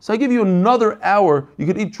truma. So I give you another hour. You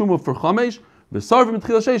could eat truma for chamesh.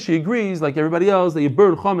 She agrees, like everybody else, that you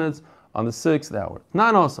burn chametz on the 6th hour.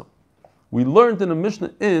 Not awesome. We learned in a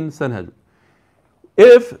Mishnah in Sanhedrin.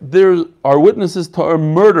 If there are witnesses to a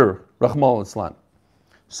murder, Rahmal al-Islam,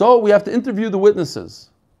 so we have to interview the witnesses.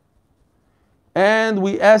 And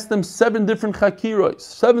we ask them 7 different chakiros,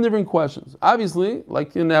 7 different questions. Obviously,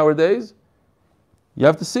 like in nowadays, you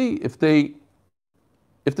have to see if the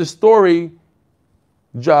story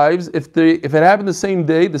jives, if it happened the same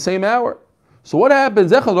day, the same hour. So what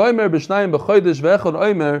happens?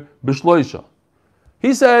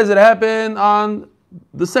 He says it happened on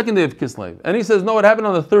the 2nd day of Kislev. And he says, no, it happened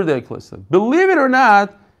on the 3rd day of Kislev. Believe it or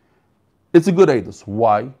not, it's a good edus.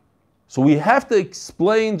 Why? So we have to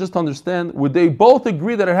explain, just to understand, would they both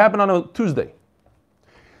agree that it happened on a Tuesday?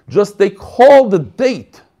 Just they called the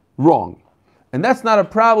date wrong. And that's not a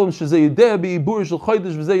problem. Since they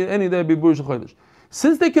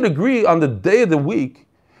could agree on the day of the week,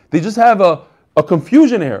 they just have a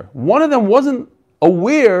confusion here. One of them wasn't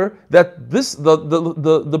aware that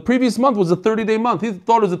the previous month was a 30-day month. He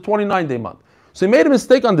thought it was a 29-day month. So he made a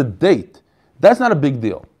mistake on the date. That's not a big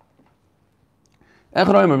deal. But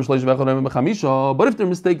if their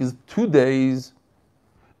mistake is 2 days,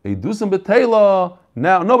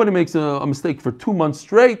 now nobody makes a mistake for 2 months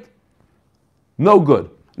straight. No good.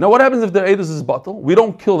 Now what happens if the edus is batal? We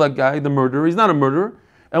don't kill that guy, the murderer. He's not a murderer.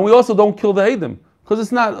 And we also don't kill the edim. Because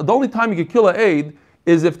it's not, the only time you can kill an aid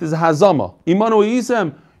is if there's a hazama. Imanu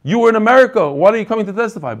Yisem, you were in America, why are you coming to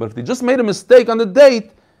testify? But if they just made a mistake on the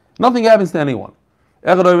date, nothing happens to anyone.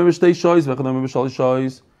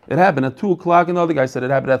 It happened at 2 o'clock, and the other guy said it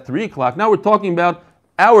happened at 3 o'clock. Now we're talking about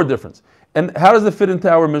hour difference. And how does it fit into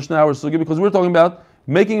our Mishnah, our Sugi? Because we're talking about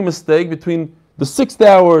making a mistake between the 6th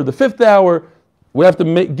hour, the 5th hour. We have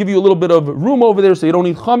to give you a little bit of room over there so you don't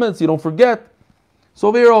eat chametz, you don't forget. So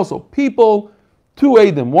over here also, people, 2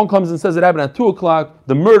 Eidim. One comes and says it happened at 2 o'clock,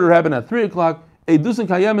 the murder happened at 3 o'clock. Eidus and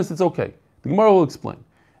Kayemis, it's okay. The Gemara will explain.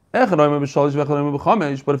 But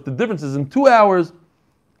if the difference is in 2 hours,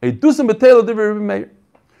 Eidus and Betela Divrei Rebbe Meir.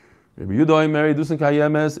 Rebbe Yehuda Omer, Eidus and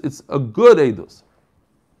Kayemis, it's a good Eidus.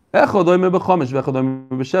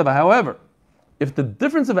 However, if the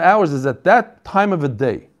difference of hours is at that time of a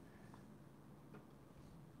day,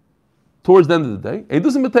 towards the end of the day,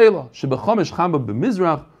 Eidus and Betela, Shebechomesh Chamba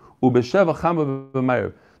b'Mizrach, Ubesheva Chamba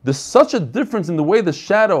b'Meir. There's such a difference in the way the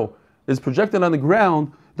shadow is projected on the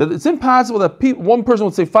ground that it's impossible that one person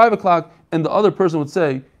would say 5 o'clock and the other person would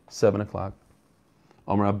say 7 o'clock.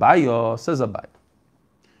 Amar Abaya, says Abaya.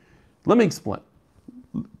 Let me explain.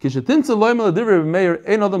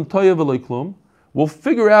 We'll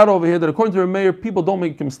figure out over here that according to Rebbe Meir, people don't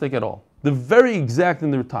make a mistake at all. They're very exact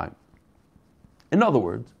in their time. In other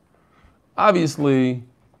words, obviously,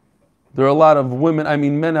 there are a lot of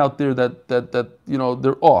men out there that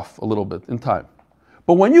they're off a little bit in time.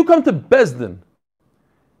 But when you come to Bezdin,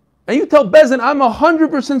 and you tell Bezdin, I'm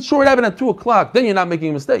 100% sure it happened at 2 o'clock, then you're not making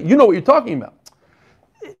a mistake. You know what you're talking about.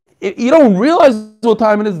 You don't realize what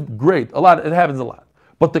time it is, great. It happens a lot.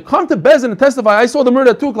 But to come to Bezdin and testify, I saw the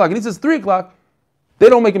murder at 2 o'clock, and he says 3 o'clock, they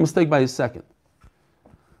don't make a mistake by a second.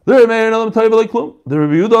 A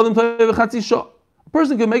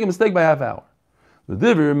person can make a mistake by half hour. The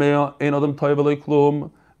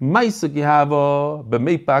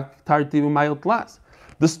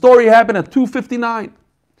story happened at 2:59.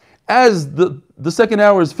 As the 2nd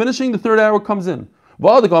hour is finishing, the 3rd hour comes in.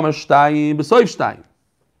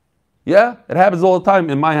 Yeah, it happens all the time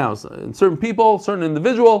in my house. In certain people, certain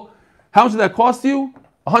individual. How much did that cost you?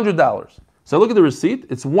 $100. So I look at the receipt,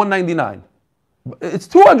 it's $199. It's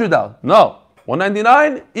 $200. No,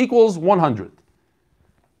 $199 equals 100.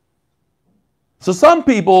 So some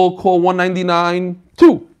people call 199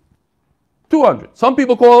 200. Some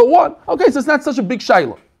people call it 1. Okay, so it's not such a big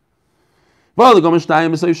shayla.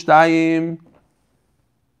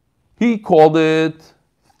 He called it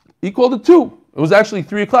 2. It was actually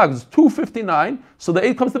 3 o'clock. It was 2:59. So the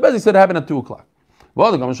 8 comes to bed. He said it happened at 2 o'clock. And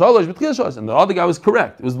the other guy was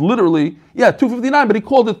correct. It was literally 2:59, but he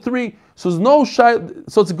called it 3. So there's no shayla.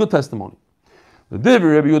 So it's a good testimony.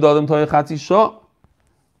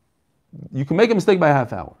 You can make a mistake by a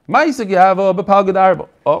half hour.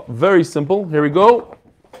 Oh, very simple. Here we go.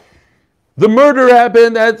 The murder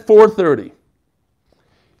happened at 4:30.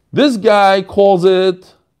 This guy calls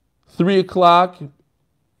it 3 o'clock.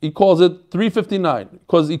 He calls it 3:59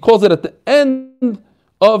 because he calls it at the end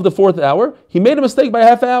of the 4th hour. He made a mistake by a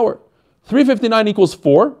half hour. 3:59 equals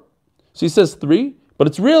 4. So he says 3, but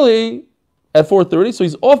it's really at 4:30, so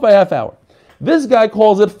he's off by a half hour. This guy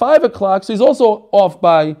calls it 5 o'clock, so he's also off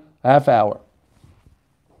by a half hour.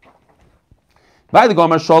 By the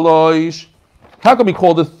Gomer Shalosh, How come he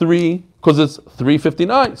called it 3? Because it's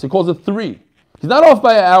 3:59. So he calls it 3. He's not off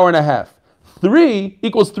by an hour and a half. 3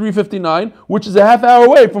 equals 3:59, which is a half hour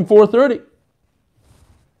away from 4:30.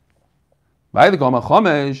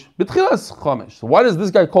 So why does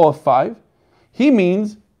this guy call it 5? He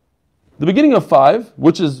means the beginning of 5,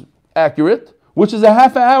 which is accurate, which is a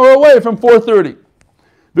half hour away from 4:30.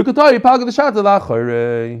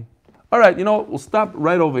 All right, we'll stop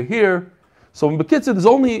right over here. So in Bekitzer, there's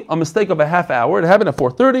only a mistake of a half hour. It happened at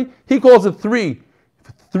 4:30. He calls it 3.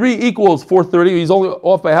 3 equals 4:30. He's only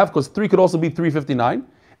off by half because 3 could also be 3:59.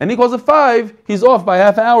 And he calls it 5. He's off by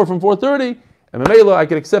half hour from 4:30. And Mamela, I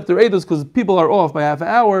can accept their edus because people are off by half an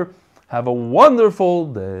hour. Have a wonderful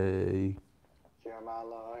day.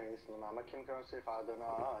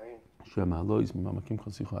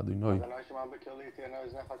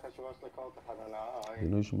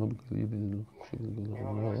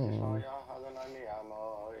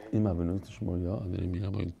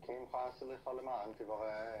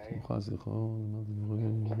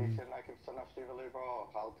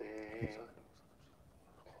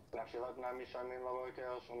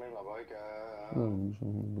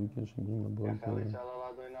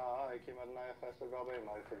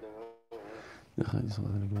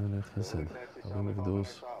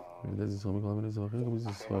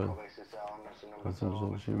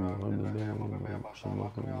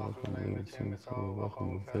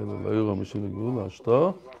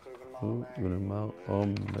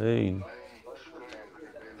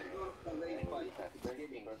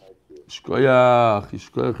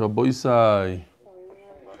 Shkoyach, Rabbi Isai.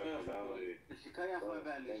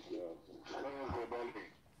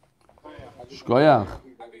 Shkoyach.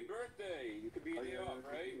 Happy birthday. You could be a day off,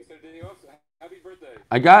 right? You said a day off. So happy birthday.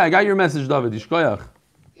 I got your message, David. Shkoyach.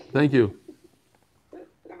 Thank you.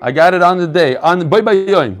 I got it on the day. Bye bye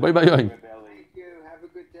yoim. Bye bye yoim. Thank you. Have a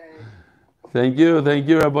good day. Thank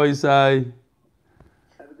you, Rabbi Isai.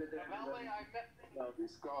 Have a good day.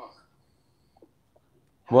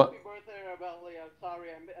 What? Happy birthday, Rabelli. I'm sorry,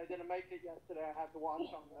 I didn't make it yesterday. I had to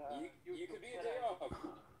watch on You could be a day off.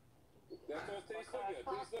 That's what Tei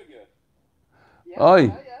Sugya. Yeah, Oi.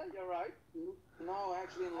 yeah, you're right. No,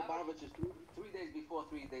 actually, in Lubavitch is 3 days before,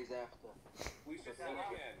 3 days after. We should sing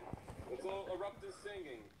again. Let's all erupt in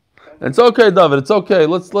singing. It's okay, David. It's okay.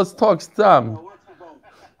 Let's talk Stam. Oh,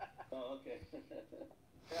 okay.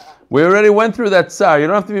 We already went through that tsar. You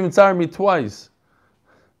don't have to be mitzar me twice.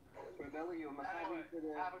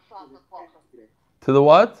 Have a shot with Paul. To the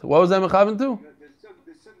what? What was that mechaven to?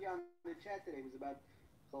 The sugya on the chat today was about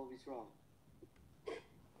Chol Yisrael.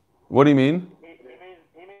 What do you mean? He means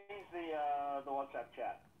the WhatsApp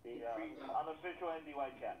chat, the unofficial NDY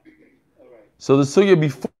chat. All right. So the sugya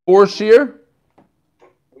before Shir?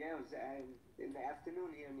 Yeah, it was in the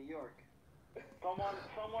afternoon here in New York.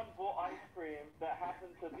 Someone bought ice cream that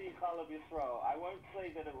happened to be Chalav Yisrael. I won't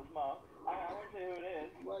say that it was Mark. I won't say who it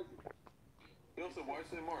is. Yosef, why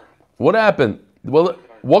say Mark? What happened? Well,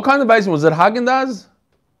 what kind of ice cream? Was it Haagen-Dazs?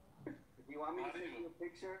 You want me to send you a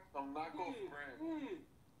picture? I'm not going brand.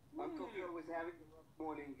 Uncle Phil was having a rough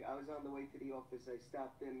morning. I was on the way to the office. I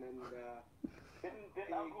stopped in and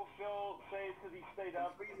Didn't Uncle Phil say to the stayed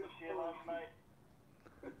up for the shit last night?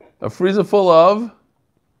 A freezer full of?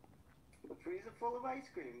 the freezer full of ice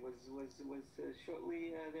cream was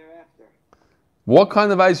shortly thereafter. What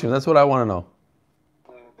kind of ice cream? That's what I want to know.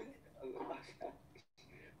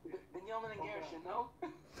 Binyamin and Gershon, no?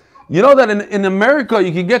 You know that in America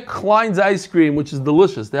you can get Klein's ice cream, which is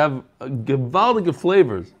delicious. They have gewaldige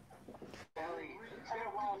flavors. Ellie,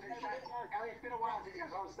 it's been a while since you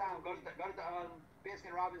closed down. Go to the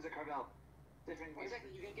Baskin Robbins or Carvel. Different.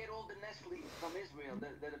 Exactly. You can get all the Nestle from Israel.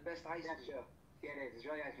 They're the best ice cream. Sure. Yeah, it is.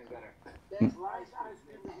 Israeli ice cream is better. There's rice ice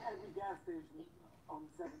cream in every gas station on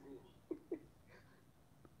 17.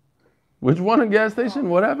 Which one? A gas station?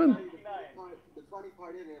 What happened? The funny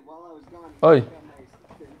part is that while I was gone, Oi.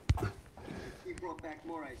 he brought back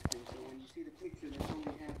more ice cream. So when you see the picture, there's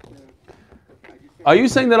only half the. Are you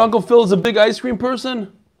saying that Uncle Phil is a big ice cream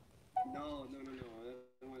person? No. I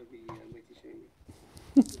don't want to be Mickey shaming.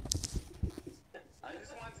 I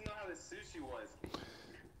just wanted to know how the sushi was.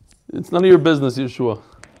 It's none of your business, Yeshua. By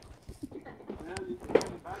the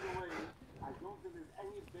way, I don't think there's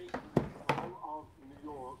any bakery in all of New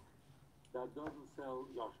York that doesn't sell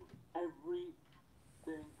yashim.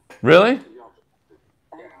 Everything Really? is yashim.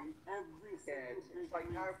 Every single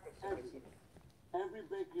bakery, every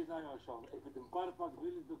bakery is yashim. If it's in Parpak,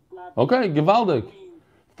 really the flat. Okay, gewaldig.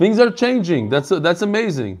 Things are changing. That's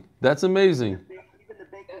amazing. That's amazing. Even the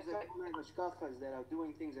bakers that don't have hashkafas that are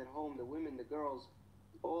doing things at home, the women, the girls,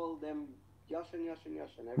 all them yashin.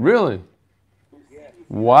 Really?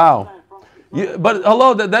 Wow. But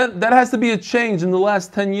hello, that has to be a change in the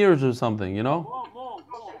last 10 years or something, you know? More. More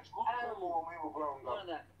than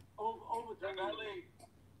that. Over 10 years.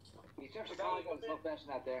 He's just calling us no fashion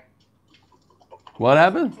out there. What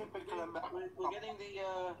happened? We're getting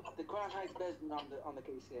the Crown Heights Besden on the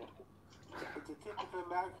case here. It's a typical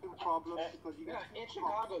American problem because you get In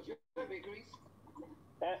Chicago, do you have bakeries?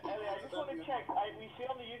 Ellie, I just want to check. We see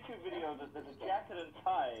on the YouTube video that there's a jacket and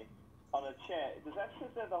tie on a chair. Does that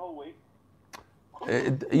sit there the whole week?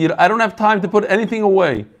 I don't have time to put anything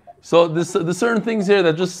away. So there's certain things here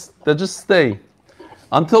that just stay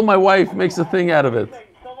until my wife makes a thing out of it.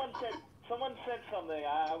 Someone said something.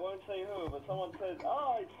 I won't say who, but someone said,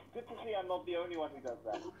 "Oh, it's good to see I'm not the only one who does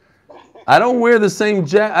that." I don't wear the same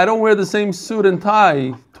I don't wear the same suit and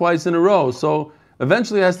tie twice in a row. So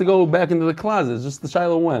eventually it has to go back into the closet. It's just the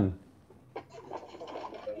Shiloh when. If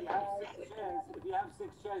you have 6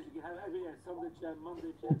 chairs, you can have every day, Sunday chair,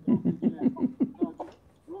 Monday chair, Tuesday chair.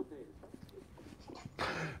 Rotate it.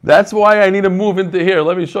 That's why I need to move into here.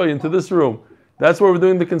 Let me show you, into this room. That's where we're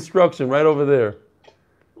doing the construction, right over there.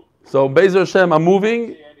 So Be'ezer Hashem, I'm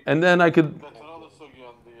moving, and then I could